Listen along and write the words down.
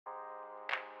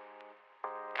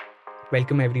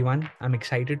Welcome, everyone. I'm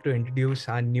excited to introduce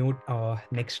our new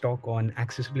next talk on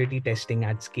accessibility testing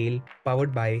at scale,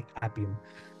 powered by Appium.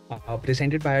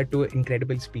 Presented by our two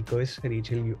incredible speakers,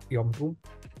 Rachael Yomtoob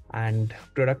and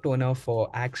product owner for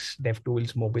Axe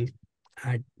DevTools Mobile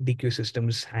at DQ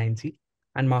Systems INC,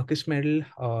 and Marcus Merrell,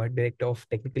 Director of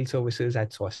Technical Services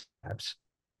at Sauce Labs.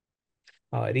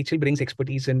 Rachel brings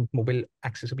expertise in mobile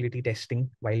accessibility testing,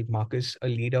 while Marcus, a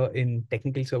leader in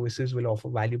technical services, will offer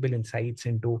valuable insights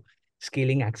into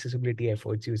scaling accessibility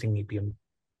efforts using Appium.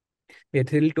 We're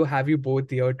thrilled to have you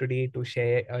both here today to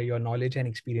share your knowledge and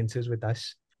experiences with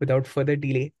us. Without further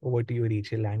delay, over to you,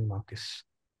 Rachel and Marcus.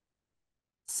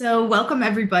 So welcome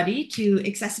everybody to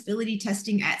Accessibility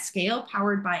Testing at Scale,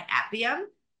 powered by Appium,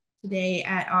 today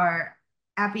at our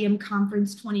Appium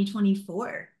Conference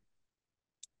 2024.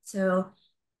 So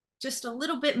just a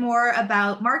little bit more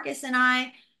about Marcus and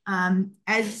I.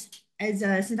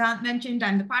 As Siddhant mentioned,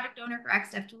 I'm the product owner for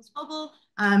Axe DevTools Mobile.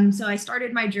 So I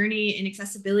started my journey in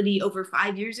accessibility over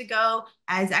 5 years ago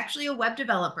as actually a web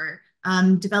developer,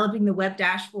 developing the web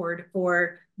dashboard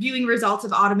for viewing results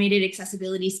of automated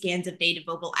accessibility scans of native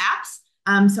mobile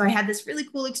apps. So I had this really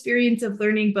cool experience of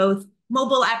learning both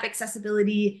mobile app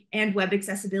accessibility and web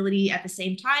accessibility at the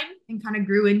same time, and kind of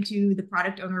grew into the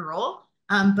product owner role.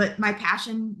 But my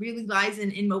passion really lies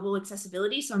in mobile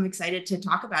accessibility, so I'm excited to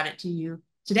talk about it to you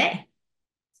today.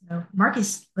 So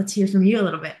Marcus, let's hear from you a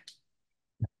little bit.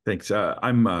 Thanks.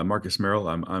 I'm Marcus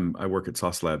Merrell. I work at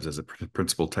Sauce Labs as a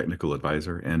principal technical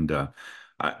advisor, and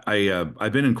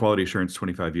I've been in quality assurance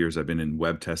 25 years. I've been in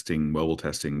web testing, mobile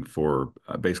testing for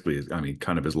basically,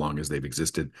 kind of as long as they've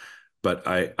existed. But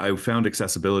I found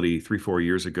accessibility 3-4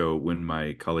 years ago when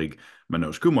my colleague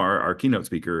Manoj Kumar, our keynote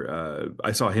speaker,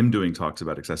 I saw him doing talks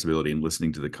about accessibility and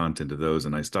listening to the content of those,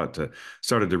 and I started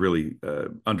to really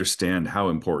understand how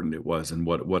important it was and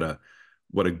what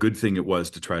a good thing it was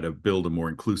to try to build a more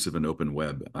inclusive and open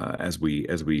web as we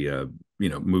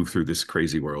move through this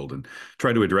crazy world, and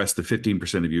try to address the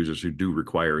 15% of users who do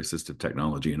require assistive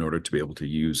technology in order to be able to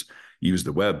use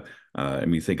the web.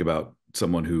 Think about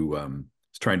someone who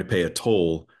is trying to pay a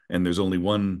toll, and there's only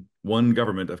one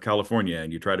government of California,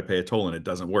 and you try to pay a toll and it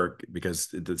doesn't work because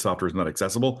the software is not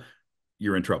accessible.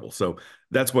 You're in trouble. So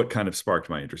that's what kind of sparked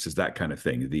my interest, is that kind of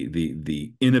thing,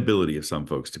 the inability of some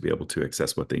folks to be able to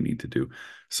access what they need to do.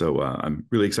 So I'm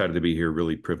really excited to be here,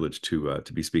 really privileged to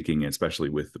be speaking, especially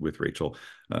with Rachel.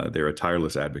 They're a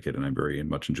tireless advocate, and I very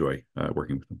much enjoy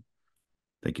working with them.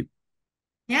 Thank you.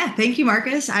 Yeah, thank you,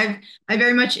 Marcus. I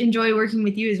very much enjoy working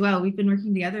with you as well. We've been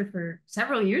working together for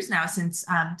several years now, since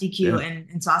DQ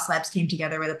and Sauce Labs came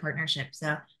together with a partnership.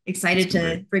 So excited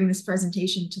to bring this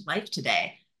presentation to life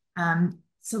today.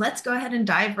 So let's go ahead and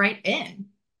dive right in.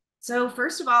 So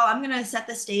first of all, I'm going to set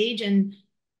the stage and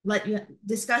let you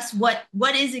discuss what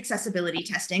is accessibility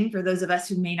testing for those of us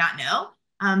who may not know.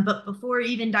 But before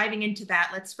even diving into that,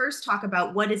 let's first talk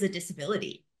about what is a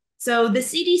disability. So the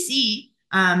CDC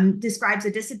describes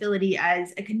a disability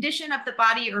as a condition of the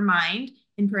body or mind,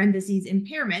 in parentheses,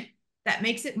 impairment, that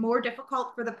makes it more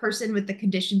difficult for the person with the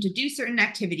condition to do certain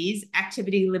activities,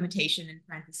 activity limitation in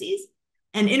parentheses,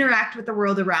 and interact with the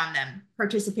world around them,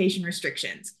 participation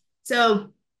restrictions. So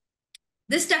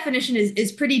this definition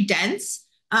is pretty dense,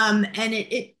 and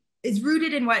it is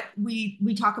rooted in what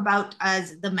we talk about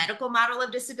as the medical model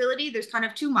of disability. There's kind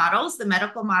of two models, the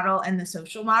medical model and the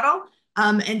social model.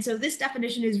 And so this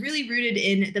definition is really rooted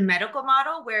in the medical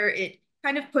model, where it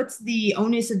kind of puts the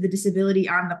onus of the disability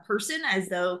on the person, as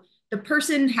though the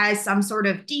person has some sort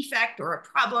of defect or a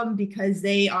problem because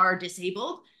they are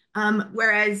disabled.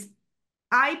 Whereas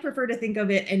I prefer to think of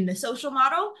it in the social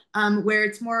model, where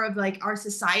it's more of like our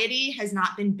society has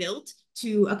not been built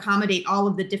to accommodate all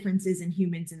of the differences in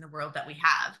humans in the world that we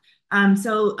have.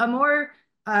 So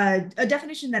a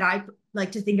definition that I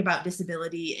like to think about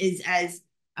disability is as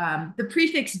the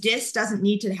prefix dis doesn't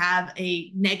need to have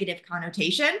a negative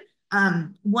connotation.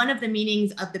 One of the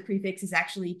meanings of the prefix is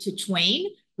actually to twain,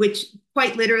 which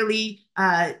quite literally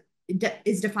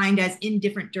is defined as in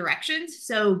different directions.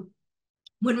 So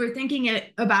when we're thinking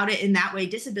about it in that way,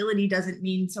 disability doesn't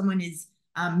mean someone is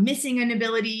missing an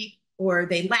ability or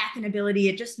they lack an ability.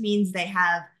 It just means they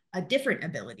have different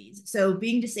abilities. So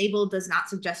being disabled does not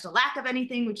suggest a lack of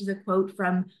anything, which is a quote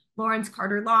from Lawrence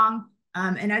Carter Long.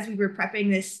 And as we were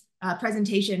prepping this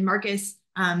presentation, Marcus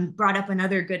brought up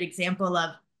another good example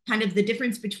of kind of the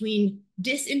difference between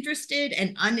disinterested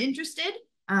and uninterested.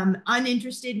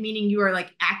 Uninterested meaning you are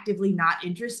like actively not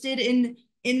interested in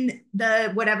the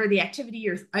whatever the activity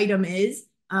or item is,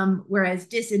 whereas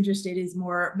disinterested is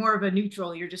more of a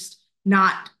neutral. You're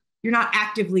not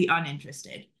actively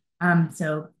uninterested.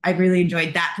 So I really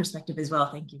enjoyed that perspective as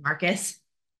well. Thank you, Marcus.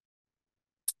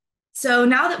 So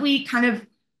now that we kind of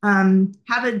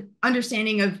have an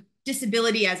understanding of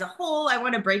disability as a whole, I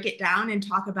want to break it down and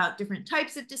talk about different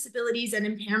types of disabilities and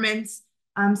impairments.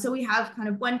 So we have kind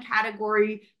of one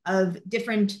category of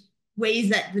different ways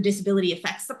that the disability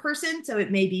affects the person. So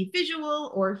it may be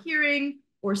visual or hearing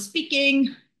or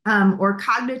speaking or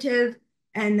cognitive.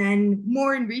 And then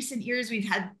more in recent years, we've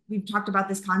talked about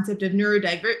this concept of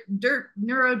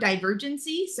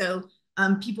neurodivergency. So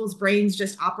people's brains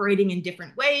just operating in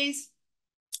different ways,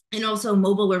 and also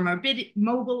mobility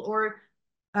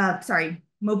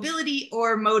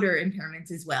or motor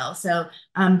impairments as well. So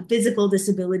physical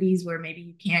disabilities where maybe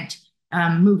you can't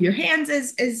move your hands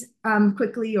as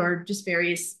quickly, or just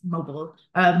various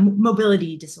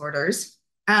mobility disorders.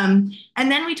 And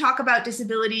then we talk about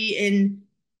disability in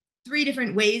 3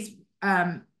 different ways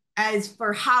as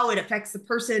for how it affects the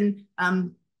person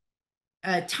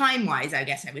time-wise, I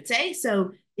guess I would say.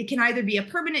 So it can either be a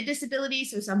permanent disability,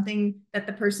 so something that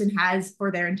the person has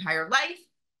for their entire life,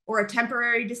 or a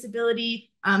temporary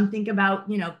disability. Think about,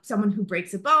 someone who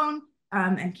breaks a bone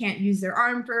and can't use their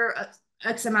arm for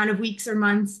X amount of weeks or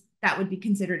months. That would be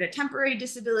considered a temporary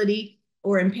disability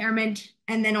or impairment.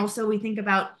 And then also we think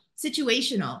about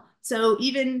situational. So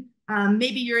even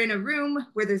maybe you're in a room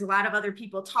where there's a lot of other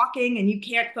people talking and you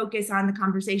can't focus on the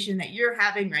conversation that you're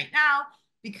having right now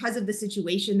because of the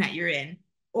situation that you're in.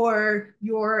 Or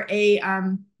you're a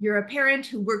parent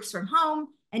who works from home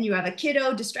and you have a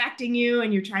kiddo distracting you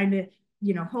and you're trying to,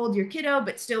 hold your kiddo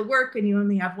but still work and you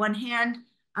only have one hand.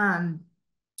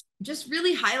 Just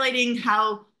really highlighting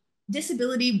how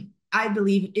disability, I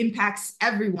believe, impacts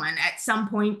everyone at some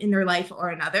point in their life or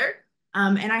another.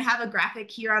 And I have a graphic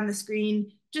here on the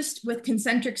screen just with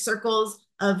concentric circles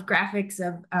of graphics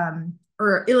of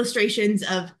or illustrations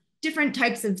of different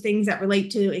types of things that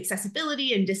relate to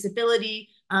accessibility and disability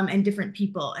and different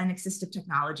people and assistive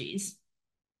technologies.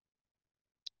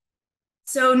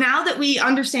 So now that we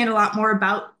understand a lot more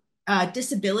about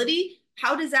disability,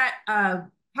 how does that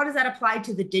apply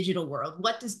to the digital world?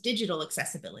 What does digital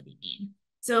accessibility mean?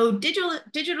 So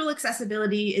digital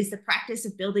accessibility is the practice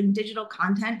of building digital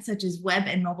content such as web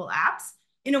and mobile apps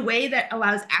in a way that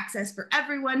allows access for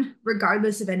everyone,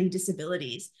 regardless of any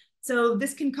disabilities. So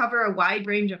this can cover a wide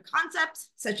range of concepts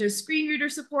such as screen reader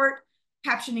support,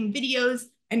 captioning videos,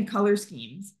 and color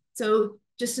schemes. So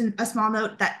just a small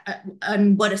note that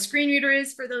on what a screen reader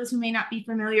is for those who may not be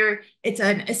familiar. It's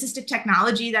an assistive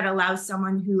technology that allows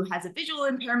someone who has a visual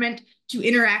impairment to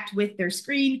interact with their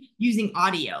screen using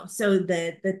audio. So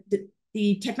the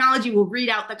technology will read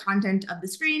out the content of the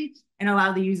screen and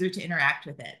allow the user to interact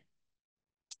with it.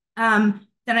 Then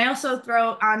I also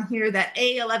throw on here that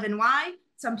A11Y,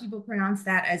 some people pronounce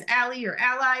that as ally or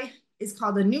ally, is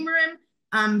called a numerim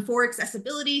for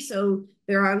accessibility. So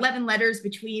there are 11 letters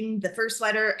between the first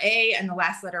letter A and the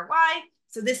last letter Y.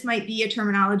 So this might be a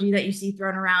terminology that you see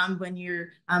thrown around when you're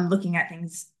looking at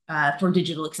things for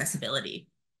digital accessibility.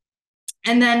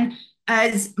 And then,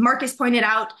 as Marcus pointed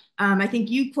out, I think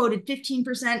you quoted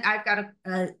 15%. I've got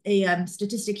a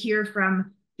statistic here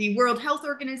from the World Health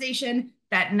Organization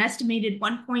that an estimated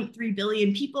 1.3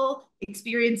 billion people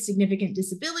experience significant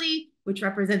disability, which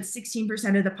represents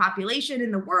 16% of the population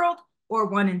in the world, or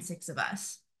 1 in 6 of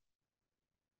us.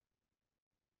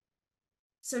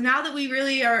 So now that we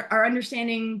really are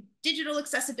understanding digital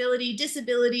accessibility,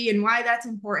 disability, and why that's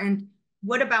important,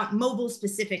 what about mobile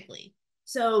specifically?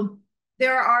 So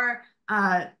there are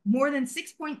more than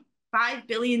 6.5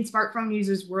 billion smartphone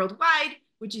users worldwide,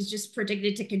 which is just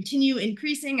predicted to continue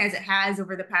increasing as it has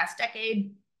over the past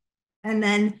decade. And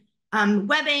then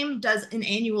WebAIM does an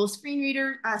annual screen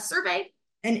reader survey.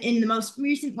 And in the most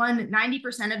recent one,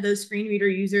 90% of those screen reader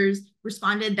users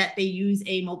responded that they use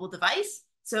a mobile device.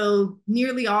 So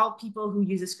nearly all people who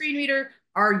use a screen reader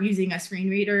are using a screen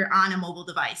reader on a mobile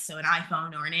device, so an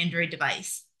iPhone or an Android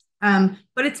device. But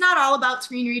it's not all about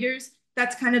screen readers.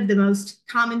 That's kind of the most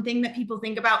common thing that people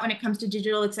think about when it comes to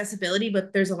digital accessibility,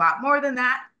 but there's a lot more than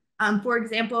that. For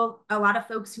example, a lot of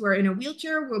folks who are in a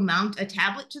wheelchair will mount a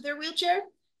tablet to their wheelchair.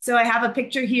 So I have a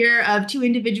picture here of 2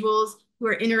 individuals who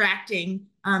are interacting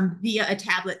via a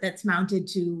tablet that's mounted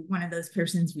to one of those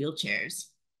person's wheelchairs.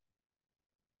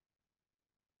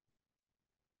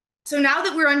 So now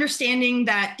that we're understanding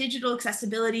that digital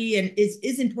accessibility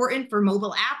is important for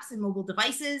mobile apps and mobile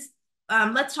devices,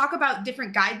 let's talk about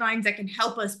different guidelines that can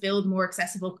help us build more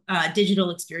accessible digital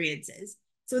experiences.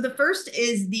 So the first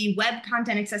is the Web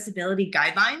Content Accessibility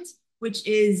Guidelines, which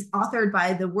is authored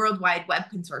by the World Wide Web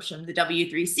Consortium, the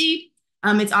W3C.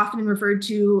 It's often referred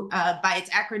to by its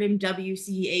acronym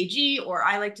WCAG, or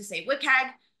I like to say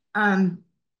WCAG.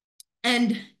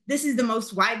 And this is the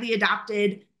most widely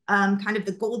adopted kind of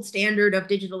the gold standard of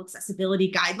digital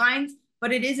accessibility guidelines,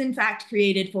 but it is in fact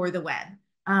created for the web.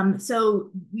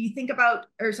 So we think about,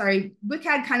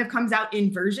 WCAG kind of comes out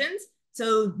in versions.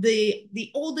 So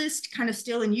the oldest kind of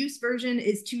still in use version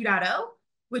is 2.0,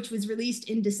 which was released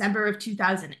in December of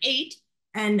 2008.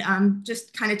 And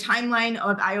just kind of timeline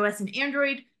of iOS and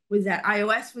Android was that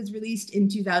iOS was released in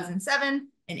 2007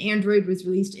 and Android was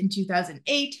released in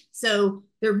 2008. So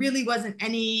there really wasn't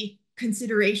any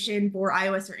consideration for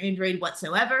iOS or Android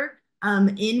whatsoever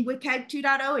in WCAG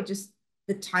 2.0. It just,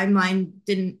 the timeline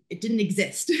didn't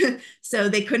exist. So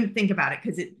they couldn't think about it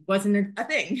because it wasn't a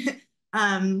thing.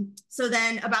 So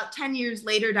then about 10 years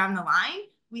later down the line,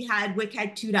 we had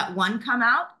WCAG 2.1 come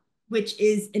out, which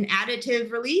is an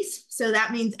additive release. So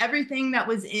that means everything that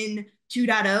was in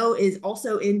 2.0 is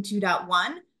also in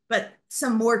 2.1, but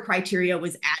some more criteria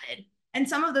was added. And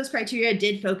some of those criteria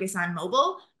did focus on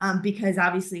mobile because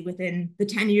obviously within the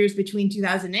 10 years between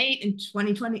 2008 and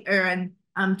 2020 or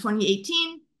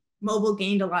 2018, mobile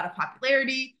gained a lot of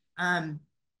popularity.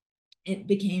 It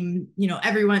became,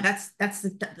 everyone, that's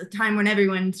the time when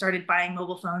everyone started buying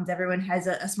mobile phones. Everyone has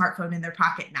a smartphone in their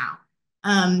pocket now.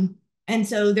 And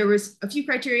so there was a few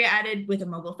criteria added with a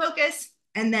mobile focus.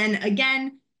 And then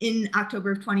again, in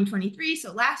October of 2023,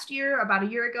 so last year, about a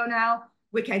year ago now,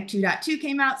 WCAG 2.2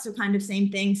 came out. So kind of same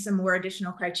thing, some more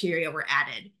additional criteria were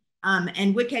added.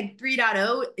 And WCAG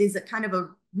 3.0 is a kind of a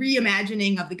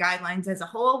reimagining of the guidelines as a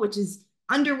whole, which is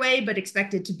underway, but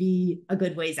expected to be a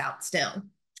good ways out still.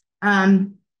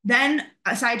 Then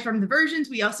aside from the versions,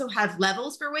 we also have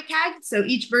levels for WCAG. So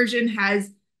each version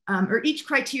has, or each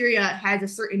criteria has a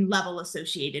certain level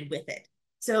associated with it.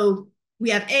 So we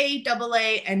have A,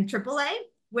 AA, and AAA,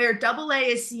 where AA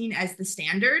is seen as the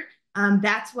standard.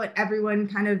 That's what everyone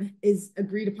kind of is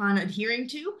agreed upon adhering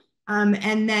to.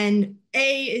 And then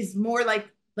A is more like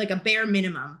a bare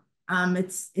minimum.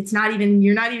 It's not even,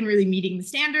 you're not even really meeting the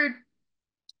standard.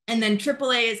 And then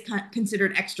AAA is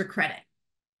considered extra credit.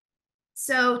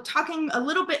 So talking a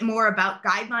little bit more about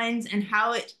guidelines and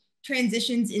how it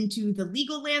transitions into the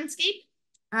legal landscape,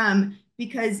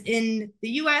 because in the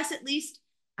US at least,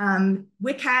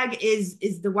 WCAG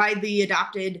is the widely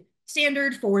adopted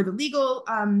standard for the legal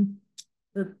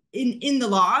in the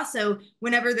law. So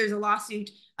whenever there's a lawsuit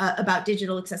about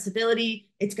digital accessibility,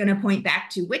 it's going to point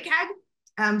back to WCAG.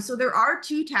 So there are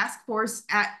two different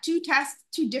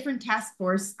task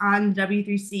force on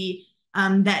W3C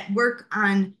that work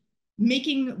on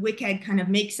making WCAG kind of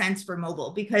make sense for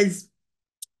mobile, because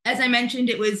as I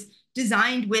mentioned, it was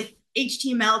designed with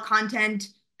HTML content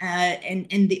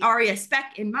and the ARIA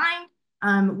spec in mind,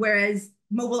 whereas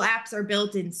mobile apps are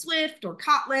built in Swift or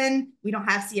Kotlin. We don't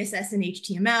have CSS and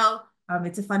HTML.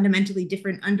 It's a fundamentally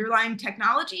different underlying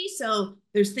technology. So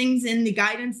there's things in the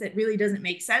guidance that really doesn't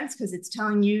make sense because it's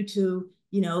telling you to,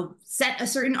 set a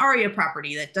certain ARIA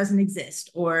property that doesn't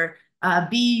exist, or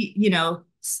be,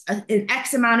 an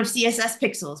X amount of CSS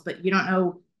pixels, but you don't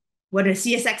know what a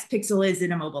CSX pixel is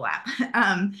in a mobile app.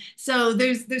 So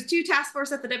there's two task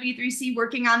forces at the W3C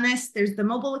working on this. There's the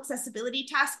Mobile Accessibility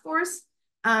Task Force,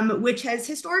 which has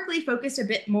historically focused a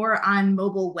bit more on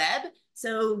mobile web.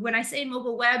 So when I say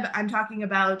mobile web, I'm talking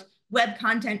about web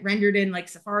content rendered in like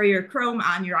Safari or Chrome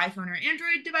on your iPhone or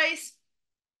Android device.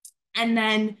 And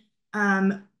then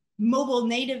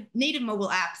native mobile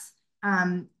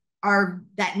apps are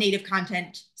that native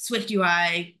content, Swift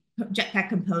UI, Jetpack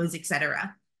Compose,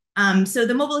 etc. So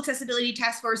the Mobile Accessibility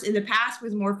Task Force in the past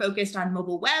was more focused on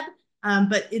mobile web,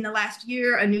 but in the last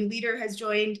year, a new leader has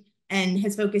joined and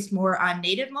has focused more on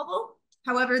native mobile.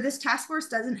 However, this task force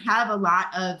doesn't have a lot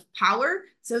of power,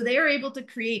 so they are able to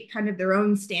create kind of their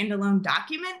own standalone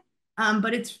document,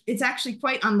 but it's actually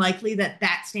quite unlikely that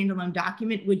standalone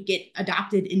document would get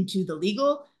adopted into the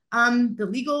legal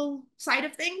side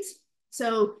of things.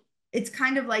 So it's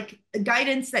kind of like a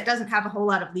guidance that doesn't have a whole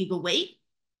lot of legal weight.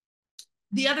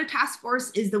 The other task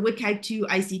force is the WCAG 2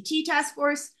 ICT task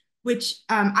force, which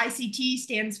ICT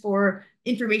stands for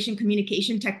Information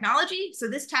Communication Technology. So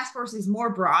this task force is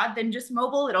more broad than just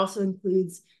mobile. It also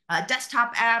includes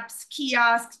desktop apps,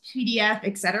 kiosks, PDF,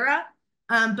 etc.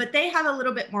 But they have a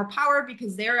little bit more power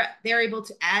because they're able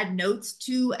to add notes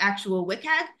to actual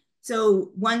WCAG.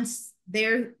 So once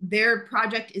their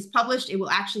project is published, it will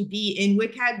actually be in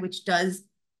WCAG, which does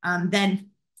then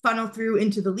funnel through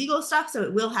into the legal stuff. So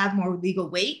it will have more legal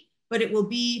weight, but it will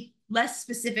be less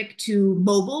specific to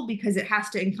mobile because it has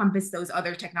to encompass those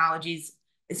other technologies,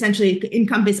 essentially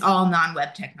encompass all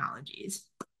non-web technologies.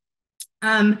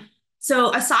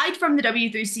 So aside from the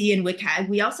W3C and WCAG,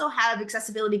 we also have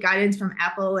accessibility guidance from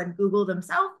Apple and Google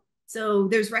themselves. So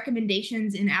there's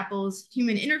recommendations in Apple's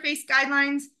human interface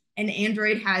guidelines and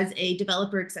Android has a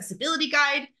developer accessibility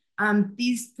guide.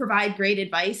 These provide great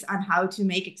advice on how to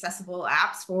make accessible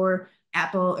apps for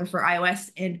Apple or for iOS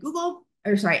and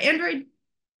Android.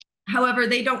 However,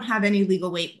 they don't have any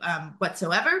legal weight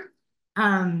whatsoever.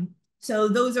 So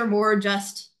those are more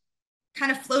just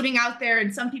kind of floating out there,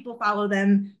 and some people follow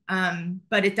them,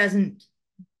 but it doesn't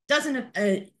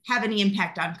have any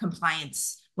impact on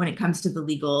compliance when it comes to the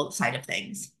legal side of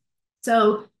things.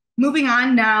 So moving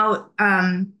on now,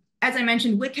 as I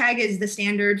mentioned, WCAG is the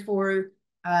standard for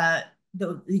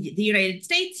the United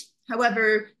States.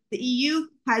 However, the EU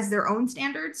has their own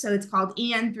standard, so it's called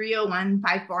EN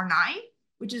 301549,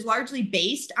 which is largely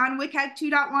based on WCAG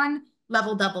 2.1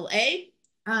 level AA,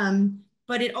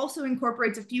 but it also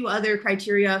incorporates a few other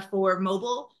criteria for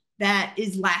mobile that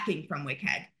is lacking from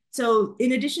WCAG. So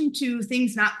in addition to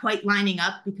things not quite lining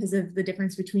up because of the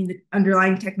difference between the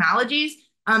underlying technologies,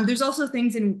 there's also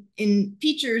things in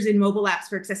features in mobile apps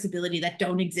for accessibility that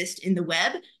don't exist in the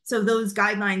web. So those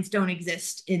guidelines don't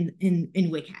exist in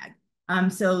WCAG.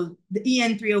 So the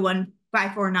EN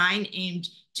 301549 aimed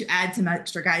to add some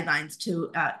extra guidelines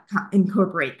to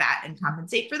incorporate that and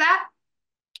compensate for that.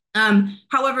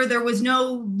 However, there was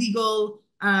no legal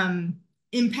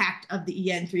impact of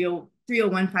the EN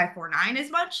 301549 as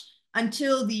much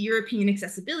until the European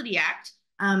Accessibility Act,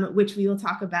 which we will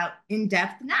talk about in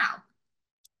depth now.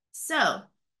 So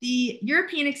the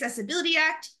European Accessibility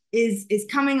Act is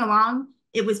coming along.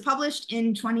 It was published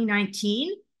in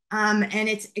 2019, and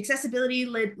it's accessibility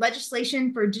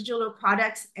legislation for digital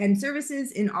products and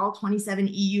services in all 27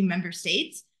 EU member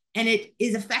states. And it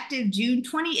is effective June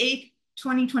 28th,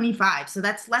 2025. So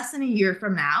that's less than a year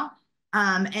from now.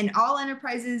 And all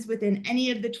enterprises within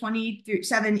any of the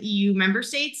 27 EU member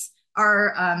states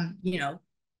are,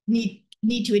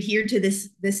 need to adhere to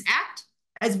this act,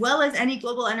 as well as any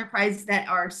global enterprise that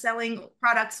are selling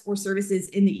products or services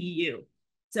in the EU.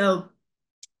 So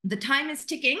the time is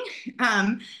ticking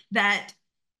that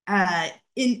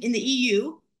in the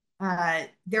EU,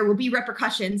 there will be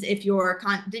repercussions if your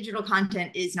digital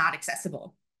content is not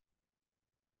accessible.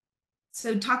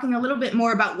 So talking a little bit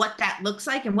more about what that looks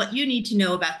like and what you need to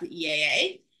know about the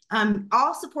EAA.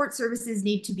 All support services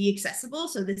need to be accessible.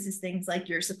 So this is things like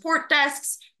your support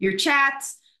desks, your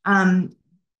chats,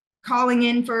 calling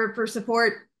in for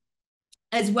support,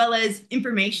 as well as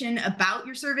information about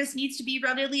your service needs to be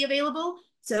readily available.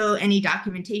 So any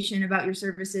documentation about your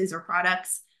services or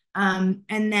products. And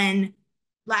then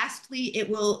lastly,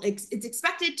 it's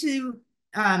expected to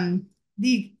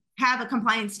have a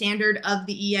compliance standard of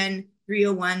the EN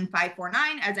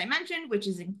 301549, as I mentioned, which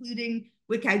is including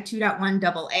WCAG 2.1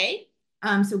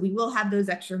 AA. So we will have those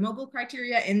extra mobile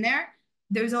criteria in there.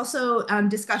 There's also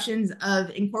discussions of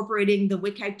incorporating the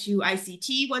WCAG 2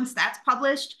 ICT once that's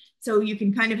published. So you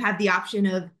can kind of have the option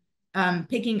of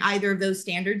picking either of those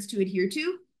standards to adhere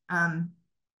to. And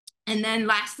then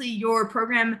lastly, your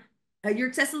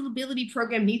accessibility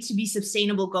program needs to be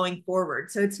sustainable going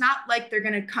forward. So it's not like they're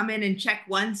going to come in and check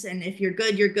once, and if you're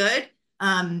good, you're good.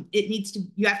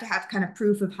 You have to have kind of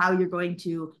proof of how you're going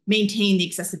to maintain the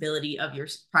accessibility of your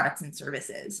products and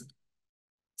services.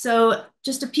 So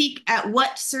just a peek at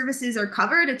what services are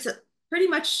covered. It's pretty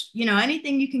much,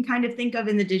 anything you can kind of think of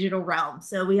in the digital realm.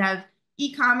 So we have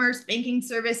e-commerce, banking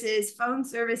services, phone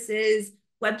services,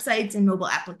 websites and mobile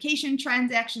application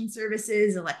transaction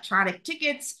services, electronic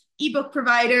tickets, ebook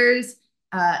providers,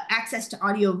 access to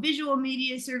audio-visual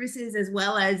media services, as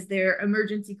well as their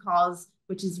emergency calls,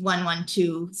 which is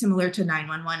 112, similar to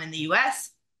 911 in the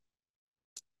US.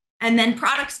 And then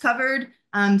products covered.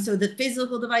 So the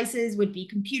physical devices would be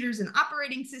computers and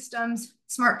operating systems,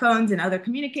 smartphones and other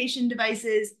communication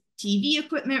devices, TV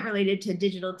equipment related to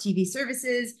digital TV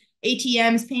services,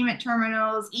 ATMs, payment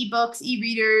terminals, ebooks,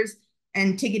 e-readers,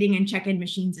 and ticketing and check-in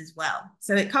machines as well.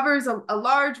 So it covers a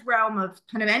large realm of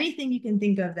kind of anything you can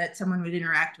think of that someone would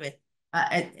interact with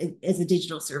as a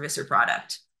digital service or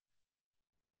product.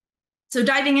 So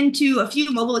diving into a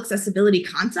few mobile accessibility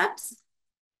concepts,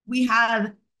 we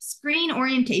have screen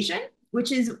orientation,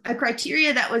 which is a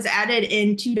criteria that was added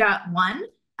in 2.1.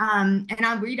 And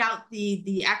I'll read out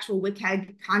the actual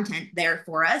WCAG content there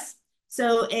for us.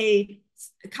 So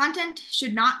content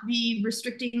should not be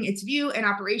restricting its view and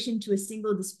operation to a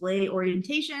single display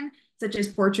orientation, such as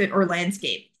portrait or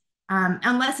landscape,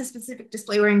 unless a specific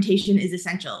display orientation is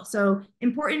essential. So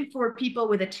important for people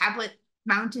with a tablet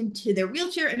mounted to their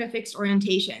wheelchair in a fixed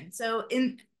orientation. So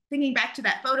in thinking back to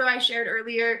that photo I shared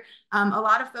earlier, a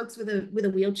lot of folks with a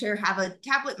wheelchair have a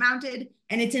tablet mounted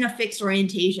and it's in a fixed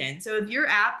orientation. So if your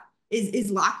app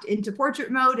is locked into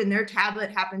portrait mode and their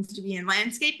tablet happens to be in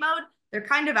landscape mode, they're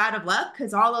kind of out of luck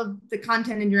because all of the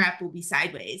content in your app will be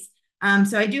sideways.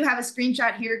 So I do have a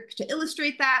screenshot here to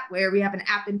illustrate that, where we have an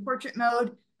app in portrait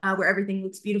mode, where everything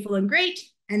looks beautiful and great.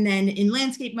 And then in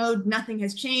landscape mode, nothing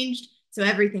has changed. So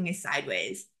everything is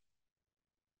sideways.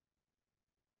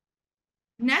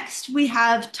 Next, we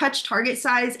have touch target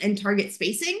size and target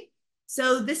spacing.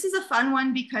 So this is a fun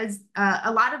one because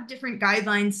a lot of different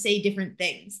guidelines say different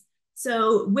things.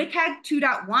 So WCAG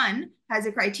 2.1 has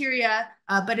a criteria,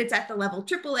 but it's at the level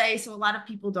AAA, so a lot of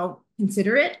people don't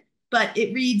consider it. But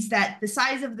it reads that the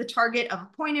size of the target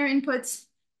of pointer inputs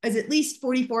is at least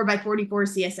 44 by 44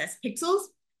 CSS pixels.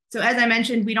 So as I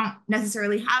mentioned, we don't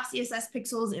necessarily have CSS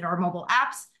pixels in our mobile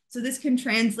apps. So this can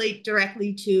translate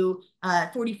directly to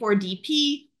 44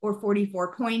 dp or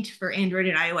 44 point for Android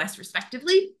and iOS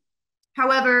respectively.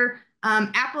 However,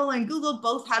 Apple and Google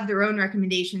both have their own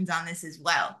recommendations on this as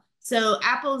well. So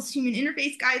Apple's human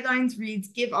interface guidelines reads,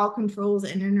 give all controls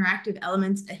and interactive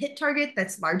elements a hit target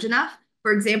that's large enough.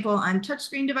 For example, on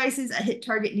touchscreen devices, a hit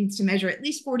target needs to measure at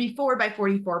least 44 by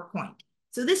 44 point.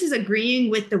 So this is agreeing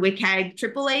with the WCAG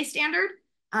AAA standard.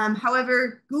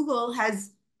 However, Google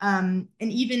has an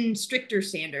even stricter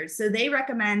standard. So they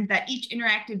recommend that each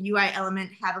interactive UI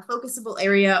element have a focusable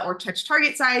area or touch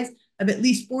target size of at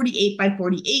least 48 by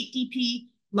 48 dp.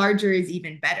 Larger is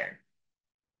even better.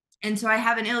 And so I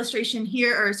have an illustration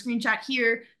here, or a screenshot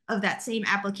here, of that same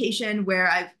application where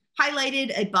I've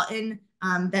highlighted a button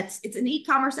it's an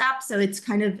e-commerce app, so it's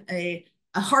kind of a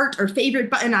heart or favorite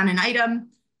button on an item.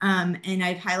 And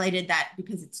I've highlighted that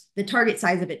because the target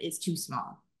size of it is too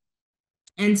small.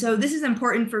 And so this is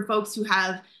important for folks who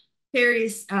have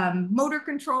various motor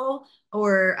control,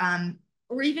 or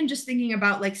even just thinking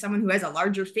about like someone who has a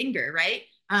larger finger, right?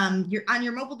 You're on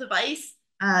your mobile device,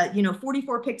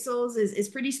 44 pixels is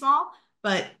pretty small,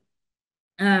 but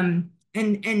and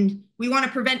we want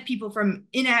to prevent people from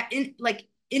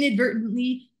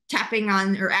inadvertently tapping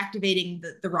on or activating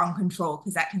the wrong control,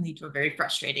 because that can lead to a very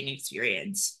frustrating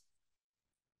experience.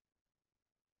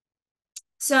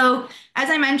 So as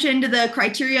I mentioned, the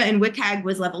criteria in WCAG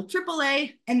was level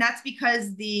AAA, and that's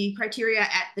because the criteria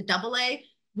at the AA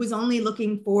was only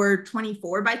looking for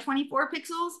 24 by 24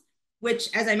 pixels, which,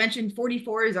 as I mentioned,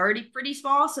 44 is already pretty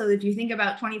small. So if you think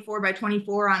about 24 by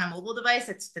 24 on a mobile device,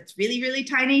 that's really, really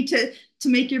tiny to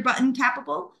make your button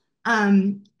tappable.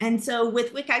 And so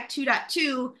with WCAG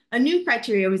 2.2, a new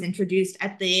criteria was introduced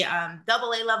at the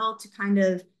AA level to kind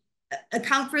of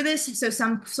account for this. So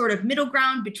some sort of middle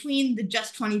ground between the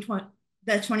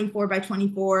 24 by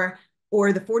 24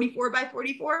 or the 44 by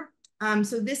 44.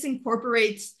 So this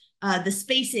incorporates the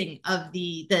spacing of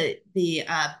the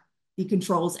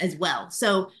controls as well.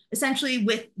 So essentially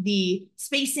with the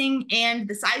spacing and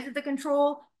the size of the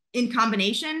control in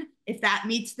combination, if that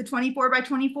meets the 24 by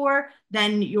 24,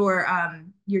 then your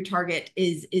target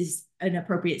is an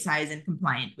appropriate size and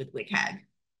compliant with WCAG.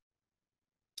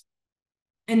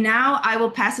 And now I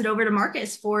will pass it over to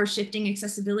Marcus for shifting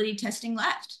accessibility testing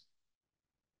left.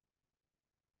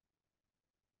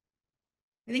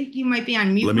 I think you might be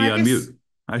on mute, Marcus. Let me unmute.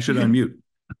 I should unmute.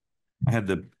 I had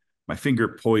my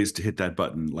finger poised to hit that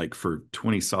button like for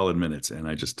 20 solid minutes, and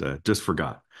I just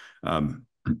forgot.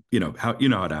 You know how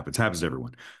it happens. Happens to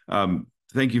everyone.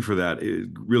 Thank you for that.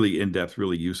 Really in-depth,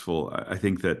 really useful. I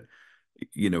think that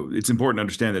it's important to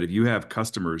understand that if you have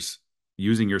customers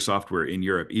using your software in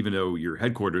Europe, even though your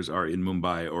headquarters are in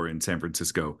Mumbai or in San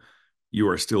Francisco, you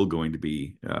are still going to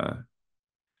be on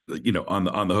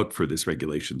the hook for this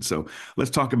regulation. So let's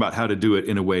talk about how to do it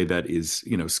in a way that is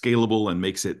scalable and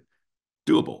makes it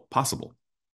doable, possible.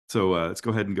 So let's go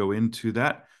ahead and go into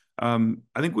that. I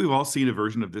think we've all seen a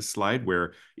version of this slide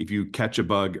where if you catch a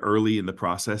bug early in the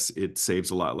process, it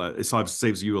saves a lot less. It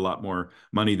saves you a lot more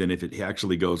money than if it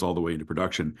actually goes all the way into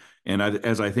production. And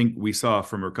as I think we saw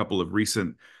from a couple of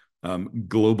recent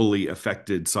globally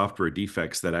affected software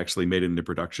defects that actually made it into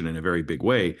production in a very big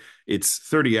way, it's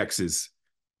 30x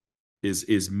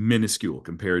is minuscule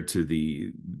compared to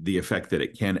the effect that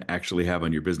it can actually have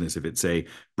on your business if it, say,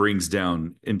 brings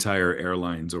down entire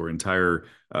airlines or entire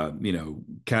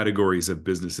categories of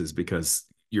businesses because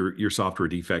your software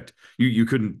defect, you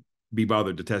couldn't be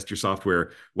bothered to test your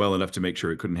software well enough to make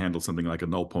sure it couldn't handle something like a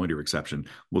null pointer exception.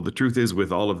 Well, the truth is,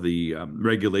 with all of the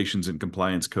regulations and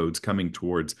compliance codes coming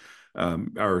towards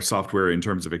our software in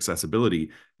terms of accessibility,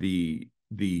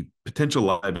 the potential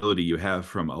liability you have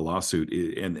from a lawsuit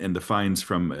and the fines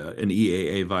from an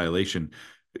EAA violation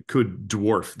could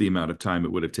dwarf the amount of time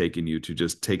it would have taken you to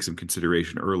just take some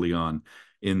consideration early on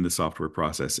in the software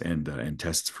process and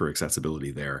tests for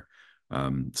accessibility there.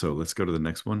 So let's go to the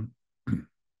next one.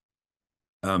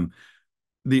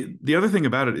 The other thing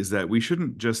about it is that we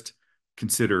shouldn't just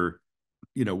consider,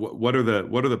 what are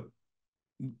the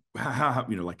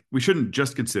like we shouldn't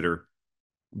just consider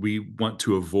we want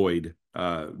to avoid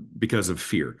because of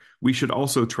fear. We should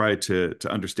also try to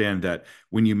understand that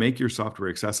when you make your software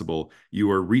accessible, you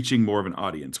are reaching more of an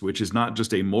audience, which is not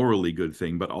just a morally good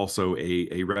thing, but also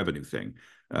a revenue thing.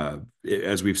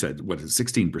 As we've said, what is it,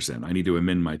 16%? I need to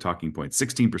amend my talking point.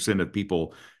 16% of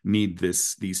people need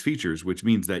these features, which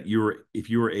means that if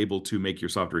you are able to make your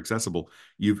software accessible,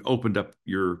 you've opened up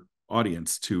your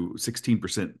audience to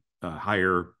 16%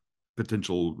 higher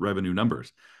potential revenue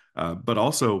numbers. But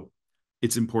also,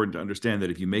 it's important to understand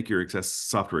that if you make your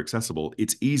software accessible,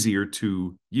 it's easier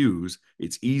to use,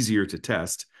 it's easier to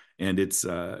test, and it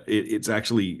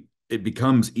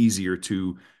becomes easier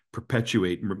to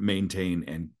perpetuate,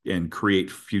 maintain, and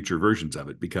create future versions of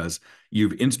it because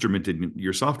you've instrumented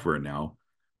your software now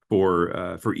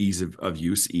for ease of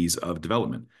use, ease of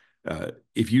development.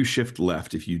 If you shift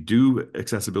left, if you do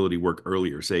accessibility work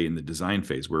earlier, say in the design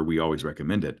phase where we always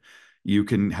recommend it, you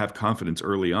can have confidence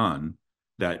early on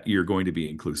that you're going to be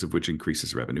inclusive, which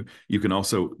increases revenue. You can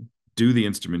also do the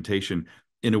instrumentation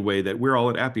in a way that we're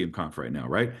all at Appium Conf right now,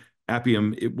 right?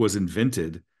 Appium, it was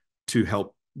invented to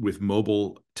help with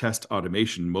mobile test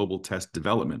automation, mobile test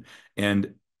development.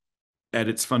 And at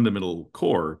its fundamental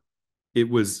core, it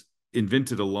was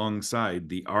invented alongside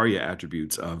the ARIA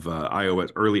attributes of iOS,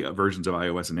 early versions of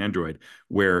iOS and Android,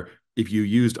 where if you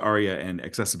used ARIA and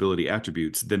accessibility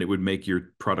attributes, then it would make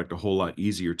your product a whole lot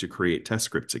easier to create test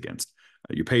scripts against.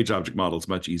 Your page object model is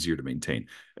much easier to maintain,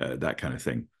 that kind of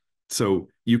thing. So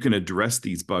you can address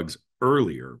these bugs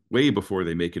earlier, way before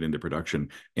they make it into production,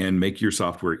 and make your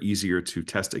software easier to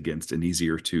test against and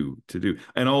easier to do.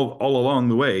 And all along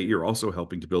the way, you're also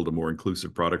helping to build a more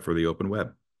inclusive product for the open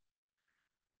web.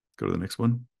 Go to the next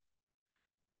one.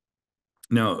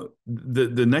 Now,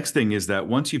 the next thing is that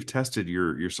once you've tested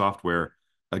your software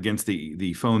against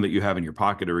the phone that you have in your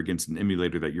pocket or against an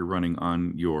emulator that you're running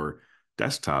on your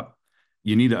desktop,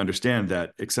 you need to understand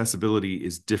that accessibility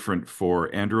is different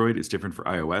for Android, it's different for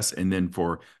iOS, and then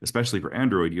especially for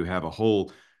Android, you have a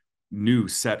whole new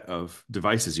set of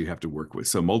devices you have to work with.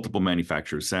 So multiple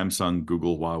manufacturers, Samsung,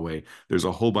 Google, Huawei, there's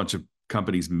a whole bunch of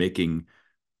companies making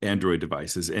Android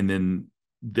devices, and then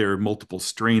there are multiple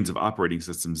strains of operating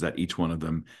systems that each one of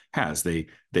them has. They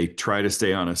try to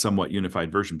stay on a somewhat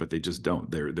unified version, but they just don't.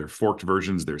 They're forked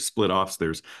versions, they're split offs,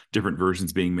 there's different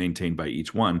versions being maintained by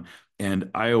each one. And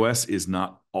iOS is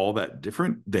not all that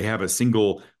different. They have a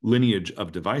single lineage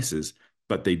of devices,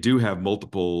 but they do have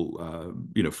multiple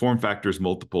form factors,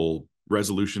 multiple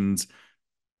resolutions,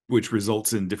 which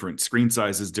results in different screen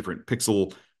sizes, different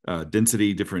pixel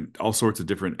density, all sorts of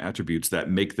different attributes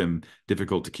that make them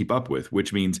difficult to keep up with,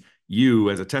 which means you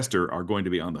as a tester are going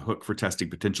to be on the hook for testing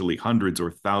potentially hundreds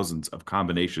or thousands of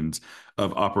combinations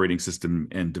of operating system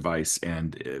and device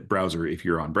and browser if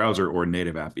you're on browser, or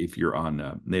native app if you're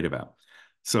on native app.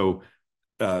 So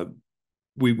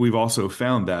we've also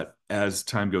found that as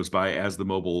time goes by, as the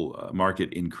mobile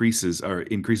market increases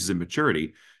in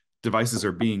maturity, devices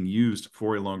are being used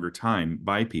for a longer time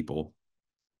by people,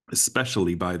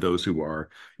 especially by those who are,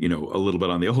 a little bit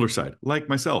on the older side, like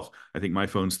myself. I think my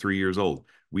phone's 3 years old.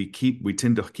 We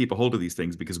tend to keep a hold of these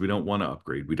things because we don't want to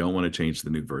upgrade. We don't want to change the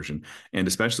new version. And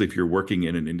especially if you're working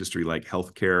in an industry like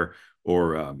healthcare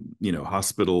or,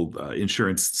 hospital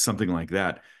insurance, something like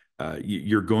that,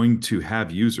 you're going to have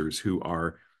users who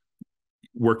are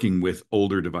working with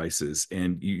older devices,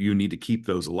 and you need to keep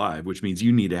those alive, which means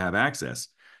you need to have access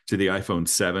to the iPhone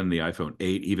 7, the iPhone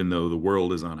 8, even though the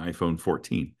world is on iPhone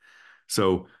 14.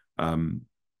 So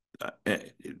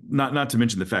not to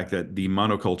mention the fact that the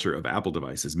monoculture of Apple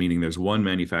devices, meaning there's one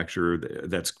manufacturer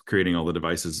that's creating all the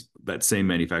devices, that same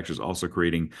manufacturer is also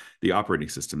creating the operating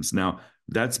systems. Now,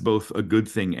 that's both a good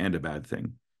thing and a bad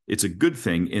thing. It's a good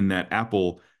thing in that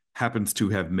Apple happens to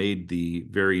have made the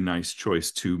very nice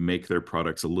choice to make their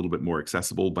products a little bit more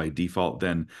accessible by default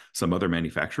than some other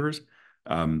manufacturers.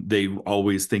 They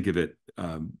always think of it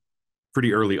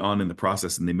pretty early on in the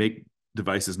process, and they make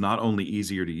devices not only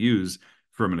easier to use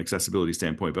from an accessibility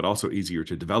standpoint, but also easier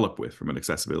to develop with from an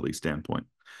accessibility standpoint.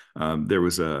 There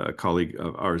was a colleague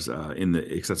of ours in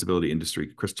the accessibility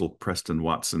industry, Crystal Preston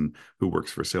Watson, who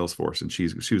works for Salesforce, and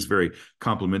she was very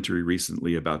complimentary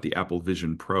recently about the Apple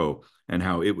Vision Pro and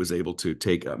how it was able to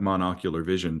take monocular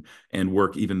vision and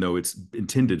work, even though it's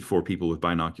intended for people with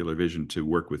binocular vision to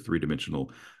work with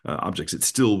three-dimensional objects. It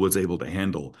still was able to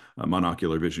handle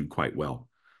monocular vision quite well.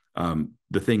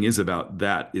 The thing is about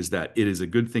that is that it is a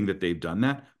good thing that they've done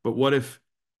that. But what if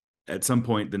at some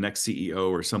point the next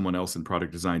CEO or someone else in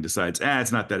product design decides,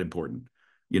 it's not that important?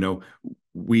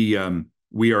 We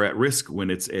we are at risk when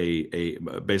it's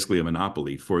basically a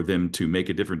monopoly for them to make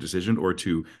a different decision or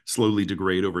to slowly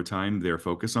degrade over time their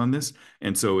focus on this.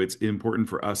 And so it's important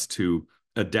for us to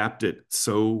adapt it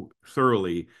so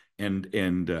thoroughly and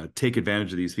take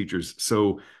advantage of these features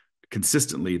so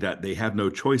consistently that they have no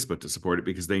choice but to support it,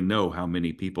 because they know how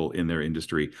many people in their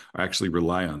industry actually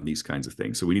rely on these kinds of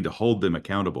things. So we need to hold them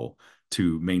accountable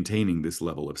to maintaining this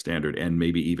level of standard and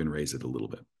maybe even raise it a little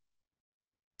bit.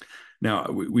 Now,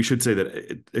 we should say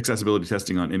that accessibility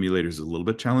testing on emulators is a little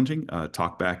bit challenging.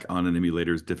 Talkback on an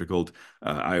emulator is difficult.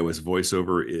 iOS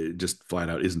voiceover just flat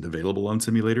out isn't available on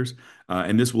simulators.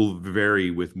 And this will vary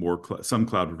with some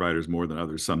cloud providers more than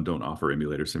others. Some don't offer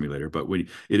emulator simulator, but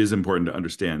it is important to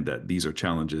understand that these are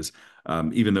challenges.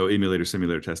 Even though emulator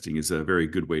simulator testing is a very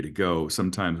good way to go,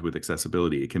 sometimes with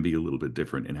accessibility, it can be a little bit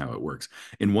different in how it works.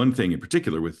 And one thing in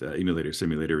particular with emulator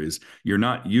simulator is you're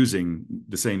not using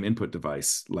the same input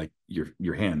device like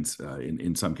your hands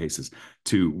in some cases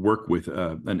to work with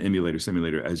an emulator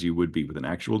simulator as you would be with an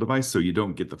actual device. So you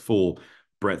don't get the full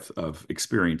breadth of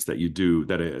experience that you do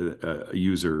that a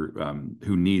user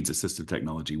who needs assistive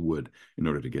technology would in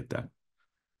order to get that.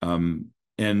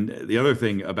 And the other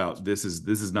thing about this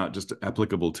is not just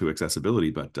applicable to accessibility,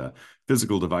 but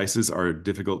physical devices are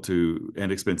difficult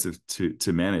and expensive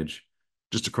to manage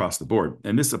just across the board.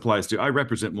 And this applies to, I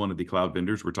represent one of the cloud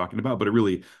vendors we're talking about, but it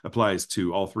really applies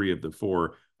to all three of the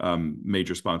four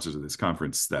major sponsors of this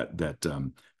conference, that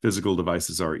physical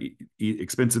devices are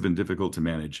expensive and difficult to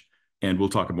manage. And we'll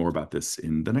talk more about this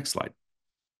in the next slide.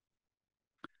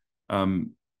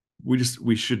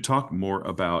 We should talk more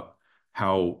about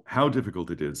how difficult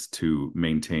it is to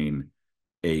maintain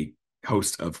a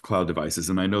host of cloud devices.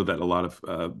 And I know that a lot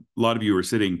of you are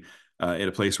sitting at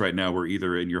a place right now where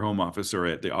either in your home office or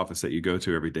at the office that you go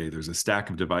to every day, there's a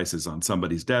stack of devices on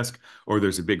somebody's desk, or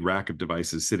there's a big rack of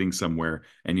devices sitting somewhere,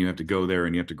 and you have to go there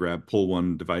and you have to pull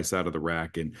one device out of the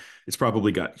rack, and it's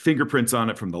probably got fingerprints on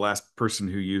it from the last person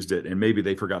who used it, and maybe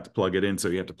they forgot to plug it in, so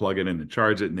you have to plug it in and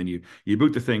charge it, and then you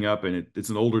boot the thing up, and it's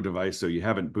an older device, so you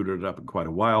haven't booted it up in quite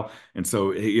a while, and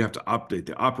so you have to update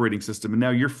the operating system, and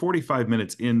now you're 45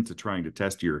 minutes into trying to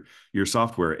test your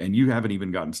software, and you haven't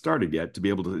even gotten started yet to be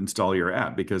able to install your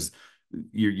app, because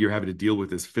you're having to deal with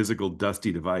this physical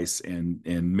dusty device, and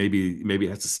maybe it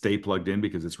has to stay plugged in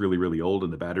because it's really, really old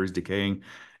and the battery's decaying.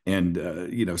 And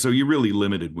so you're really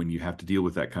limited when you have to deal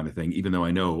with that kind of thing, even though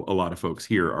I know a lot of folks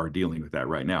here are dealing with that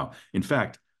right now. In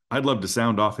fact, I'd love to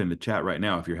sound off in the chat right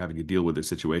now if you're having to deal with a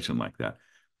situation like that.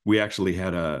 We actually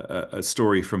had a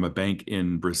story from a bank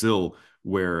in Brazil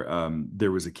where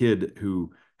there was a kid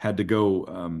who had to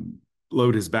go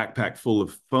load his backpack full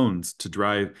of phones to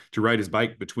ride his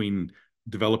bike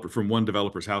from one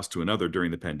developer's house to another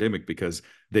during the pandemic, because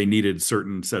they needed a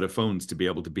certain set of phones to be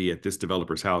able to be at this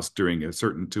developer's house during a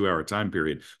certain 2-hour time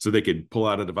period, so they could pull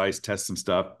out a device, test some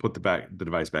stuff, put the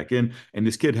device back in. And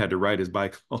this kid had to ride his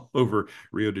bike all over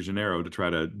Rio de Janeiro to try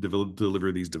to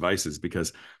deliver these devices,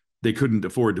 because they couldn't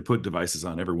afford to put devices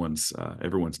on everyone's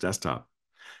desktop.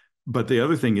 But the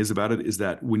other thing about it is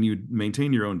that when you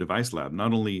maintain your own device lab,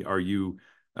 not only are you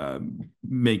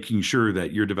making sure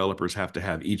that your developers have to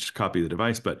have each copy of the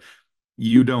device, but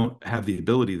you don't have the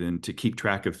ability then to keep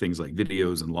track of things like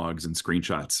videos and logs and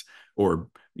screenshots, or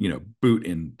boot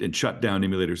and shut down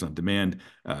emulators on demand.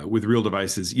 With real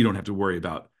devices, you don't have to worry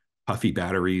about puffy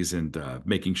batteries and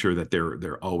making sure that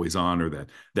they're always on, or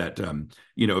that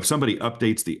if somebody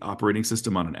updates the operating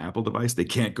system on an Apple device, they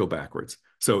can't go backwards.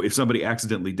 So if somebody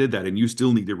accidentally did that and you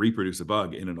still need to reproduce a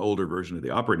bug in an older version of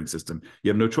the operating system, you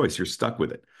have no choice. You're stuck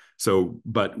with it. So,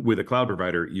 but with a cloud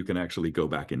provider, you can actually go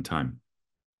back in time.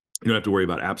 You don't have to worry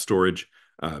about app storage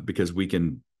because we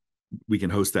can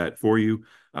host that for you.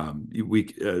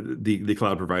 The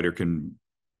cloud provider can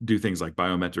do things like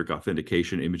biometric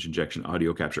authentication, image injection,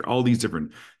 audio capture, all these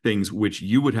different things, which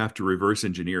you would have to reverse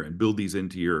engineer and build these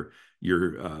into your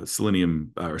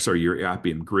Appium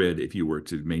grid if you were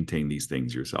to maintain these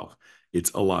things yourself.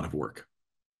 It's a lot of work.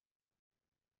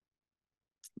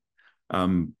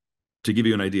 To give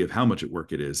you an idea of how much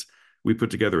work it is, we put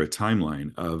together a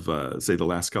timeline of, say, the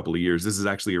last couple of years. This is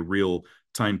actually a real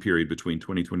time period between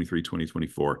 2023,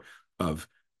 2024 of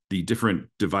the different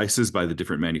devices by the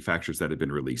different manufacturers that have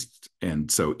been released.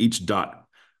 And so each dot,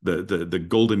 the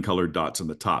golden colored dots on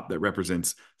the top, that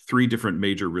represents 3 different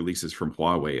major releases from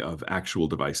Huawei of actual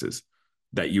devices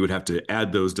that you would have to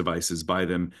add those devices, buy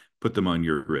them, put them on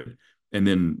your grid. And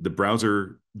then the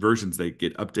browser versions that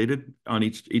get updated on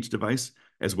each device,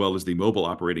 as well as the mobile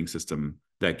operating system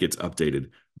that gets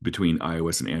updated between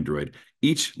iOS and Android.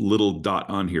 Each little dot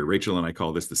on here, Rachel and I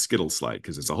call this the Skittles slide,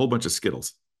 because it's a whole bunch of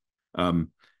Skittles.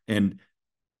 And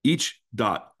Each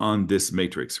dot on this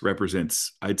matrix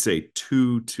represents, I'd say,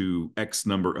 2 to X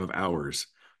number of hours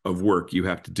of work you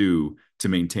have to do to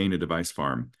maintain a device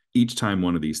farm each time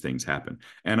one of these things happen.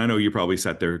 And I know you probably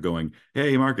sat there going,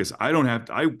 hey, Marcus, I don't have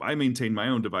to, I maintain my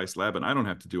own device lab and I don't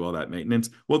have to do all that maintenance.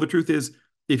 Well, the truth is,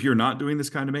 if you're not doing this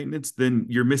kind of maintenance, then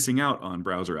you're missing out on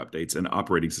browser updates and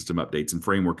operating system updates and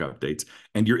framework updates.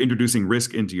 And you're introducing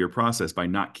risk into your process by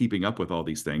not keeping up with all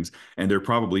these things. And there are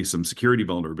probably some security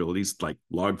vulnerabilities like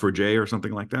Log4j or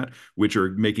something like that, which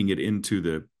are making it into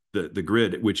the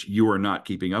grid, which you are not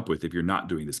keeping up with if you're not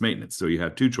doing this maintenance. So you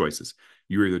have two choices.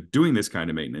 You're either doing this kind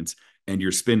of maintenance and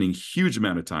you're spending huge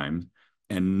amount of time,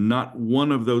 and not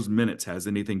one of those minutes has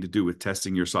anything to do with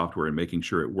testing your software and making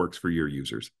sure it works for your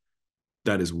users.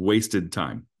 That is wasted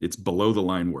time. It's below the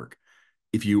line work.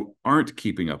 If you aren't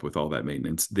keeping up with all that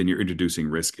maintenance, then you're introducing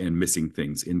risk and missing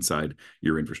things inside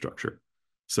your infrastructure.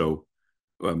 So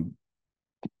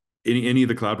any of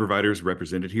the cloud providers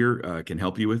represented here can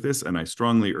help you with this. And I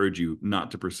strongly urge you not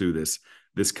to pursue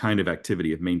this kind of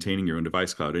activity of maintaining your own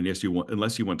device cloud. And yes,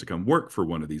 unless you want to come work for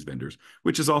one of these vendors,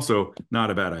 which is also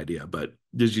not a bad idea, but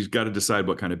you've got to decide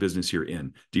what kind of business you're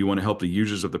in. Do you want to help the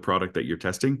users of the product that you're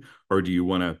testing, or do you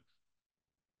want to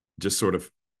just sort of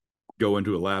go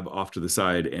into a lab off to the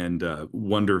side and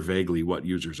wonder vaguely what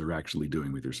users are actually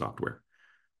doing with your software?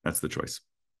 That's the choice.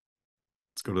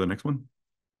 Let's go to the next one.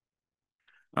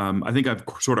 I think I've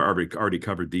sort of already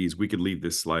covered these. We could leave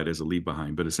this slide as a leave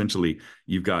behind, but essentially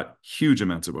you've got huge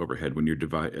amounts of overhead when you're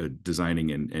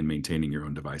designing and maintaining your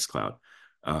own device cloud.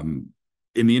 In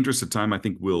the interest of time, I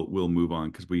think we'll move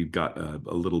on because we've got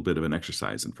a little bit of an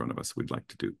exercise in front of us we'd like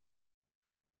to do.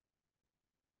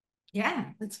 Yeah,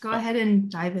 let's go ahead and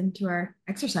dive into our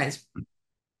exercise.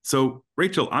 So,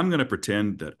 Rachel, I'm going to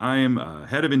pretend that I am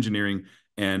head of engineering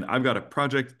and I've got a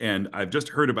project and I've just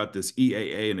heard about this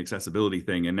EAA and accessibility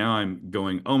thing. And now I'm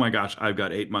going, oh my gosh, I've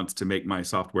got 8 months to make my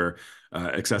software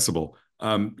accessible.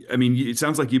 I mean, it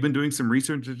sounds like you've been doing some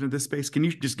research into this space. Can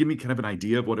you just give me kind of an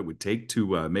idea of what it would take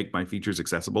to make my features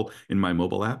accessible in my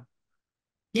mobile app?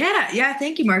 Yeah.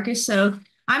 Thank you, Marcus. So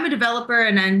I'm a developer,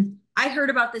 and then I heard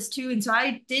about this too. And so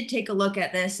I did take a look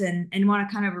at this and want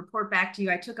to kind of report back to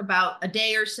you. I took about a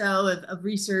day or so of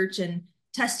research and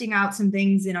testing out some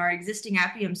things in our existing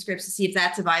Appium scripts to see if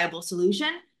that's a viable solution.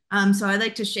 So I'd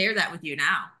like to share that with you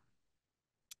now.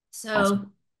 So,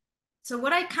 awesome. So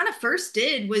what I kind of first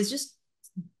did was just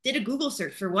did a Google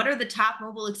search for what are the top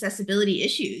mobile accessibility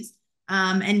issues.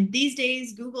 And these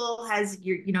days, Google has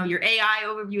your AI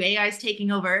overview. AI is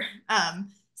taking over.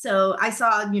 So I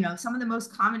saw, some of the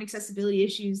most common accessibility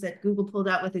issues that Google pulled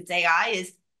out with its AI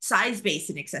is size-based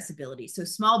inaccessibility. So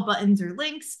small buttons or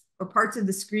links or parts of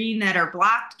the screen that are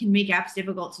blocked can make apps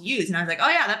difficult to use. And I was like, oh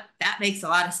yeah, that makes a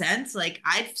lot of sense. Like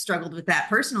I've struggled with that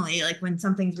personally. Like when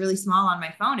something's really small on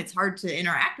my phone, it's hard to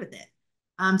interact with it.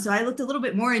 So I looked a little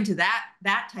bit more into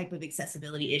that type of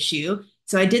accessibility issue.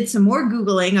 So I did some more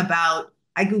Googling about,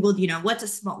 I Googled,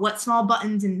 what small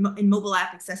buttons in mobile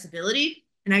app accessibility.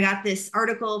 And I got this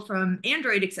article from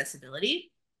Android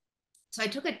Accessibility. So I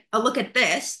took a look at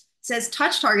this. It says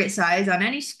touch target size on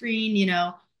any screen,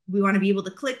 we want to be able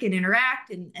to click and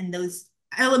interact, and those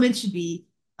elements should be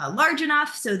large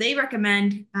enough. So they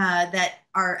recommend that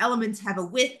our elements have a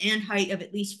width and height of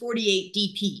at least 48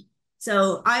 dp.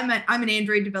 So I'm an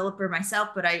Android developer myself,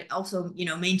 but I also,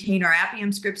 maintain our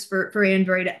Appium scripts for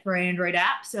Android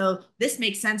app. So this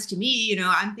makes sense to me.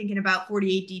 I'm thinking about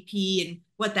 48 dp and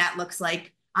what that looks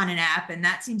like on an app, and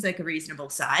that seems like a reasonable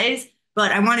size.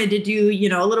 But I wanted to do,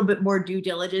 a little bit more due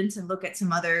diligence and look at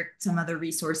some other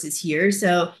resources here.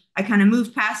 So I kind of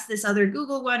moved past this other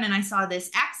Google one, and I saw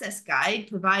this access guide,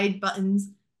 provide buttons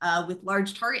with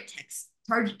large target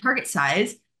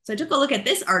size. So I took a look at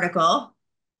this article.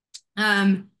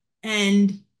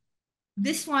 And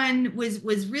this one was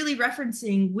really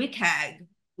referencing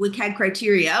WCAG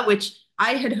criteria, which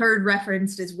I had heard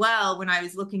referenced as well when I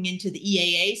was looking into the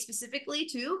EAA specifically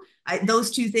too.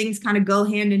 Those two things kind of go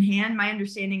hand in hand. My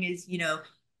understanding is,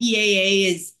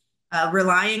 EAA is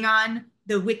relying on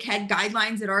the WCAG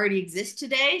guidelines that already exist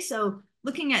today. So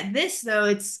looking at this though,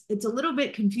 it's a little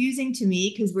bit confusing to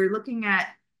me because we're looking at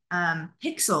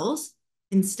pixels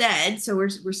instead. So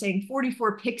we're saying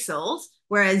 44 pixels,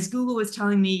 whereas Google was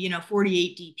telling me,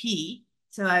 48 dp.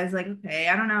 So I was like, okay,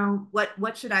 I don't know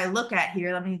what should I look at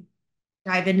here? Let me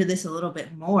dive into this a little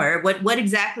bit more. What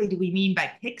exactly do we mean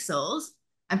by pixels?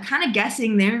 I'm kind of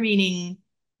guessing they're meaning,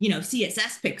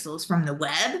 CSS pixels from the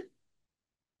web.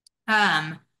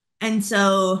 And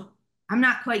so I'm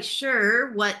not quite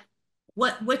sure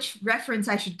which reference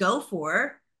I should go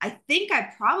for. I think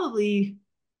I probably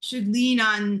should lean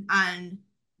on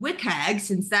WCAG,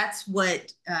 since that's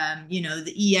what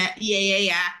the EAA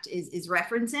Act is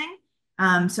referencing.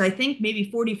 So I think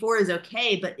maybe 44 is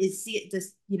okay, but does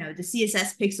the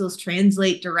CSS pixels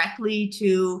translate directly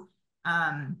to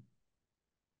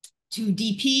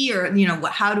DP, or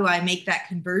how do I make that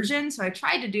conversion? So I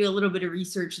tried to do a little bit of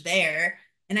research there,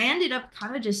 and I ended up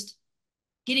kind of just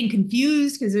getting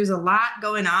confused because there's a lot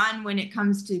going on when it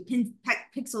comes to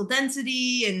pixel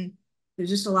density, and there's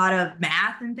just a lot of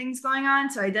math and things going on.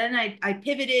 So I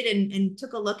pivoted and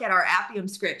took a look at our Appium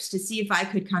scripts to see if I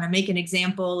could kind of make an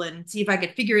example and see if I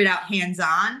could figure it out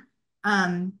hands-on.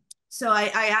 So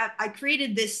I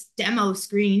created this demo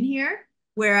screen here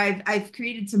where I've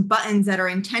created some buttons that are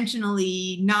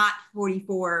intentionally not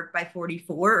 44 by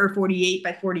 44 or 48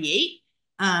 by 48.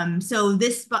 So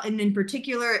this button in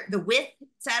particular, the width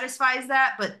satisfies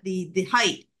that, but the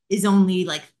height is only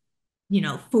like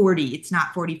 40. It's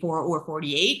not 44 or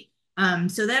 48.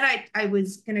 So that I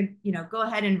was gonna go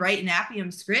ahead and write an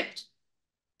Appium script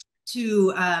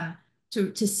to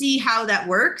see how that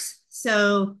works.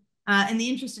 So in the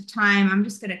interest of time, I'm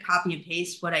just gonna copy and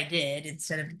paste what I did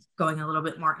instead of going a little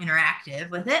bit more interactive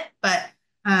with it. But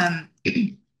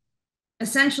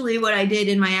essentially what I did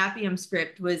in my Appium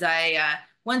script was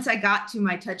once I got to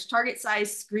my touch target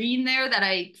size screen there that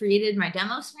I created my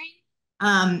demo screen,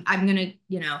 I'm gonna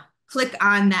click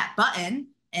on that button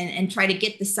and try to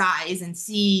get the size and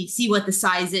see what the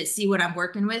size is, see what I'm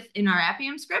working with in our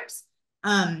Appium scripts.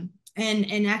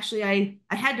 And actually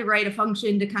I had to write a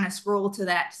function to kind of scroll to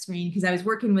that screen because I was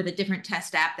working with a different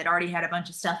test app that already had a bunch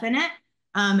of stuff in it.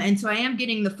 And so I am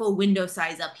getting the full window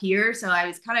size up here. So I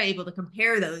was kind of able to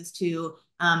compare those two.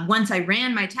 Once I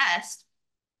ran my test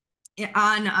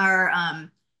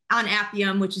on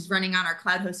Appium, which is running on our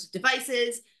cloud hosted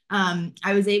devices,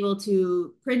 I was able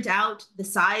to print out the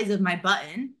size of my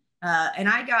button, and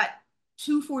I got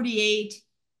 248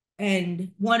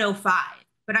 and 105.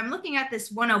 But I'm looking at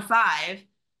this 105.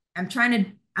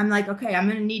 I'm like, okay, I'm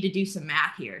going to need to do some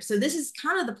math here. So this is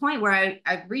kind of the point where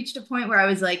I've reached a point where I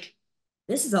was like,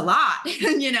 this is a lot,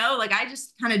 like I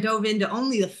just kind of dove into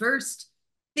only the first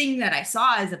thing that I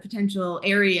saw as a potential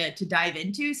area to dive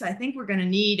into. So I think we're going to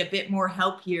need a bit more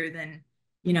help here than,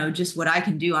 just what I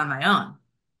can do on my own.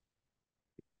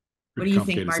 What do you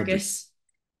think, Marcus?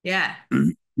 Subject.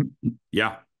 Yeah.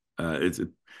 Yeah. It's a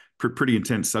pretty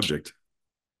intense subject.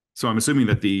 So I'm assuming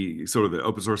that the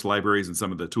open source libraries and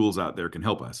some of the tools out there can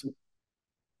help us.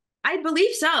 I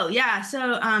believe so. Yeah.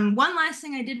 So one last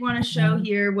thing I did want to show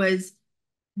here was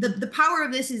the power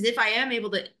of this is if I am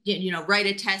able to, write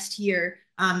a test here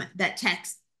that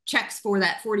checks for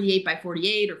that 48 by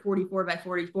 48 or 44 by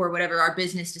 44, whatever our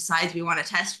business decides we want to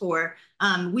test for,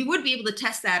 we would be able to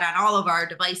test that on all of our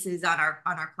devices on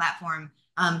our platform,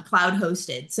 cloud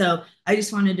hosted. So I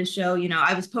just wanted to show,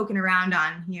 I was poking around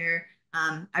on here.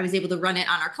 I was able to run it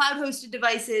on our cloud hosted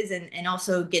devices and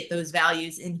also get those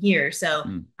values in here. So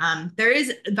there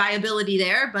is viability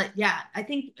there, but yeah, I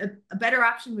think a better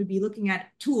option would be looking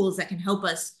at tools that can help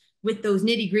us with those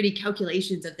nitty gritty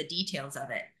calculations of the details of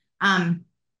it.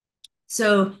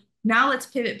 So now let's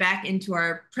pivot back into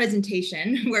our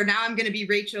presentation where now I'm going to be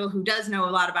Rachel, who does know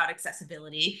a lot about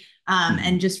accessibility,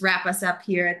 and just wrap us up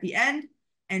here at the end.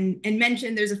 And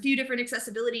mention there's a few different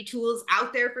accessibility tools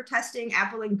out there for testing.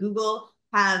 Apple and Google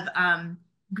have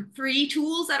free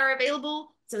tools that are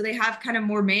available. So they have kind of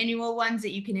more manual ones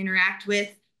that you can interact with.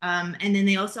 And then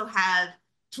they also have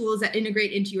tools that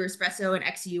integrate into your Espresso and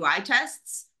XUI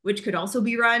tests, which could also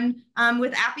be run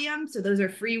with Appium. So those are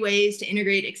free ways to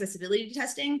integrate accessibility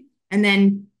testing. And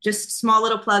then just small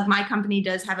little plug, my company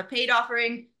does have a paid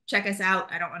offering. Check us out.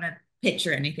 I don't want to pitch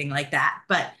or anything like that,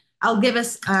 but I'll give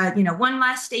us, one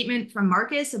last statement from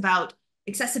Marcus about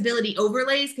accessibility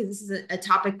overlays, because this is a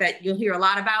topic that you'll hear a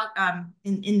lot about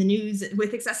in the news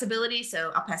with accessibility.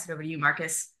 So I'll pass it over to you,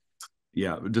 Marcus.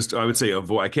 Yeah, I would say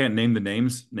avoid. I can't name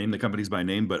the companies by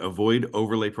name, but avoid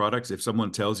overlay products. If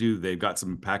someone tells you they've got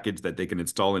some package that they can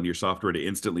install into your software to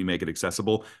instantly make it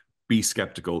accessible, be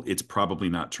skeptical. It's probably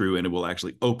not true, and it will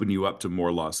actually open you up to more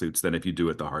lawsuits than if you do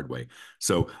it the hard way.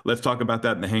 So let's talk about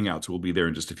that in the Hangouts. We'll be there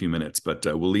in just a few minutes, but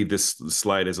we'll leave this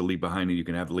slide as a leave behind, and you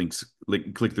can have links,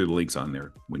 click through the links on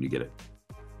there when you get it.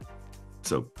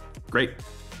 So great.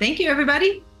 Thank you,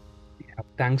 everybody. Yeah,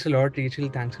 thanks a lot, Rachel.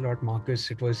 Thanks a lot, Marcus.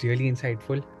 It was really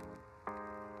insightful.